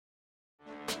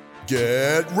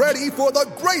Get ready for the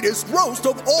greatest roast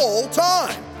of all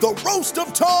time, the Roast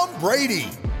of Tom Brady,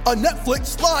 a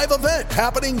Netflix live event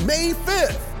happening May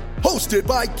 5th. Hosted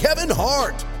by Kevin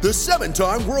Hart, the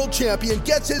 7-time world champion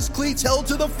gets his cleats held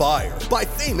to the fire by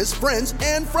famous friends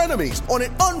and frenemies on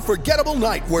an unforgettable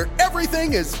night where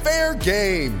everything is fair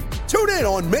game. Tune in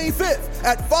on May 5th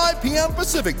at 5 p.m.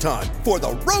 Pacific time for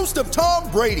the Roast of Tom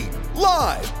Brady,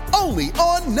 live only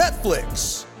on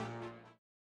Netflix.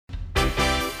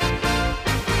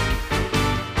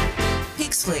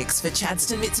 Flicks for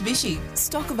Chadstone Mitsubishi.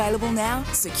 Stock available now.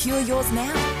 Secure yours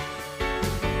now.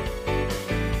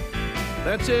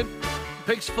 That's it.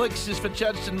 Flicks is for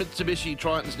Chadstone Mitsubishi.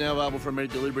 Triton's now available for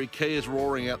immediate delivery. Kia's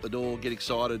roaring out the door. Get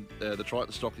excited. The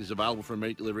Triton stock is available for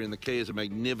immediate delivery, and the Kias are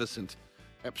magnificent.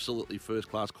 Absolutely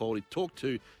first-class quality. Talk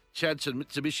to Chadstone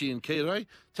Mitsubishi and Kia today.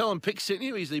 Tell him Pick sent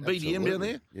you. He's the BDM down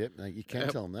there. Yep, no, you can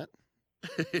tell him that.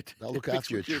 They'll look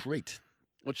after you a treat.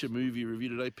 What's your movie review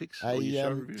today, Pix?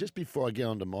 Just before I get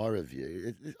on to my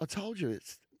review, I told you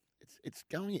it's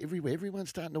going everywhere. Everyone's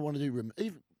starting to want to do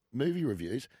even movie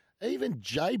reviews. Even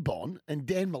J-Bon and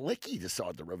Dan Malecki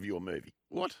decided to review a movie.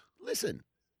 What? Listen.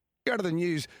 Go to the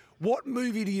news. What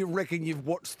movie do you reckon you've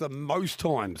watched the most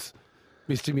times,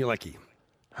 Mr. Malecki?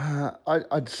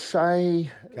 I'd say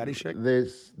Caddyshack?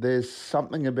 there's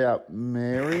something about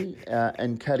Mary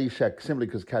and Caddyshack, simply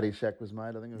because Caddyshack was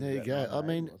made, I think. There you go. I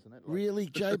mean, really,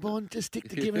 J-Bon, just stick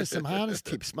to giving us some harness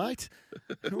tips, mate.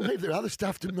 Leave the other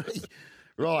stuff to me.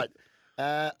 Right.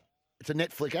 It's a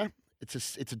Netflicker.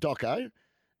 It's a doco.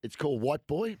 It's called White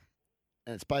Boy,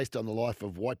 and it's based on the life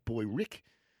of White Boy Rick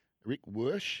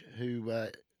Wersch, who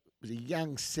was a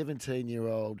young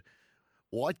 17-year-old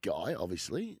white guy,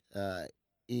 obviously,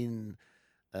 in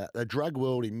a drug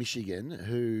world in Michigan,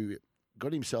 who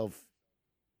got himself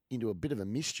into a bit of a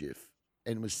mischief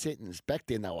and was sentenced. Back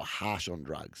then, they were harsh on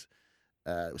drugs.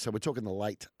 So we're talking the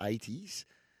late 80s.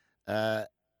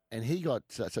 And he got,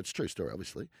 so it's a true story,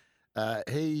 obviously.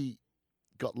 He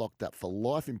got locked up for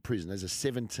life in prison as a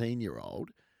 17-year-old,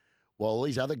 while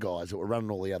these other guys that were running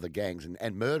all the other gangs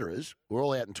and murderers were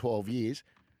all out in 12 years.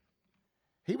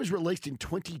 He was released in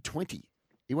 2020.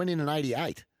 He went in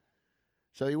 88.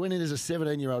 So he went in as a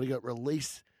 17-year-old. He got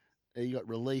released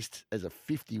as a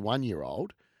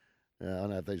 51-year-old. I don't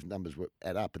know if these numbers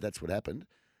add up, but that's what happened.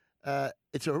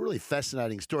 It's a really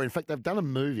fascinating story. In fact, they've done a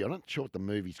movie. I'm not sure what the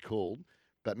movie's called,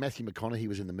 but Matthew McConaughey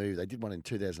was in the movie. They did one in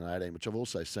 2018, which I've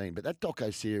also seen. But that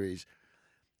doco-series,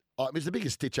 it was the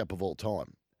biggest stitch-up of all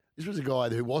time. This was a guy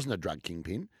who wasn't a drug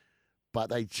kingpin, but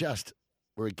they just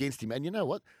were against him. And you know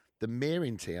what? The mayor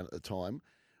in town at the time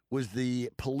was the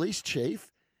police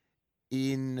chief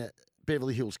in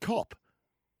Beverly Hills Cop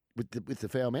with the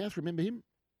foul mouth. Remember him?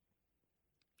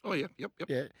 Oh, yeah. Yep.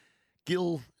 Yeah.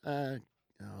 Gil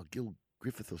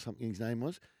Griffith or something his name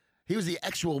was. He was the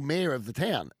actual mayor of the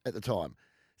town at the time.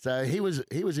 So he was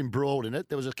embroiled in it.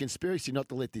 There was a conspiracy not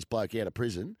to let this bloke out of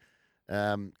prison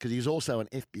because he was also an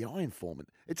FBI informant.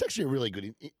 It's actually a really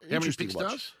good, interesting watch. How many Pick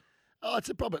stars? Oh,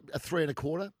 it's probably a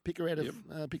 3.25 picker out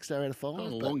of Pick star out of 5.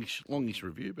 Longish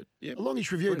review, but yeah. A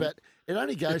longish review, but it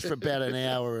only goes for about an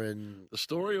hour and the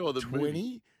story or the 20,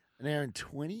 movie? An hour and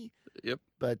 20. Yep.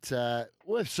 But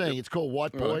worth seeing. Yep. It's called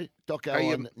White Boy,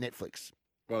 doco on Netflix.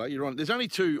 Right, you're on. There's only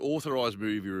 2 authorised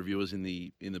movie reviewers in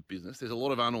the business. There's a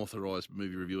lot of unauthorised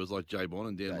movie reviewers like J-Bon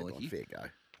and Dan Malecki. Fair go.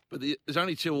 But there's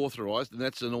only 2 authorised, and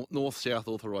that's a north-south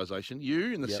authorisation.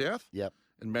 You in the south,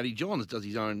 and Matty Johns does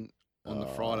his own on the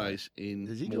Fridays in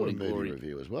Does he Morning do a movie Glory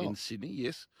review as well? in Sydney,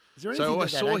 yes. Is there anything I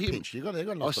saw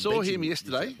him. I saw him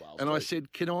yesterday, and I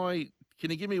said, "Can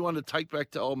you give me one to take back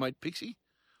to old mate Pixie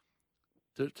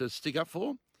to stick up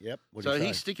for?" Yep. So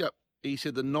he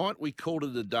said the night we called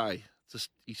it a day.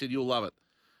 He said you'll love it.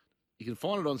 You can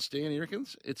find it on Stan, he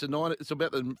reckons. It's about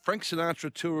the Frank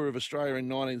Sinatra tour of Australia in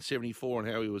 1974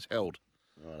 and how he was held.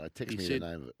 Right, text me the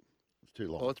name of it. It's too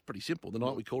long. Oh, it's pretty simple. The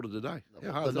night we called it a day.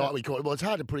 The night we called it. Well, it's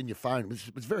hard to put in your phone.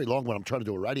 It's very long when I'm trying to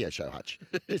do a radio show, Hutch.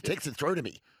 Just text it through to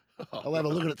me. I'll have a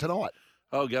look at it tonight.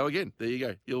 I'll go again. There you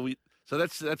go. So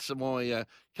that's my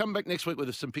come back next week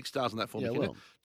with some Pick stars on that for me. Yeah, well.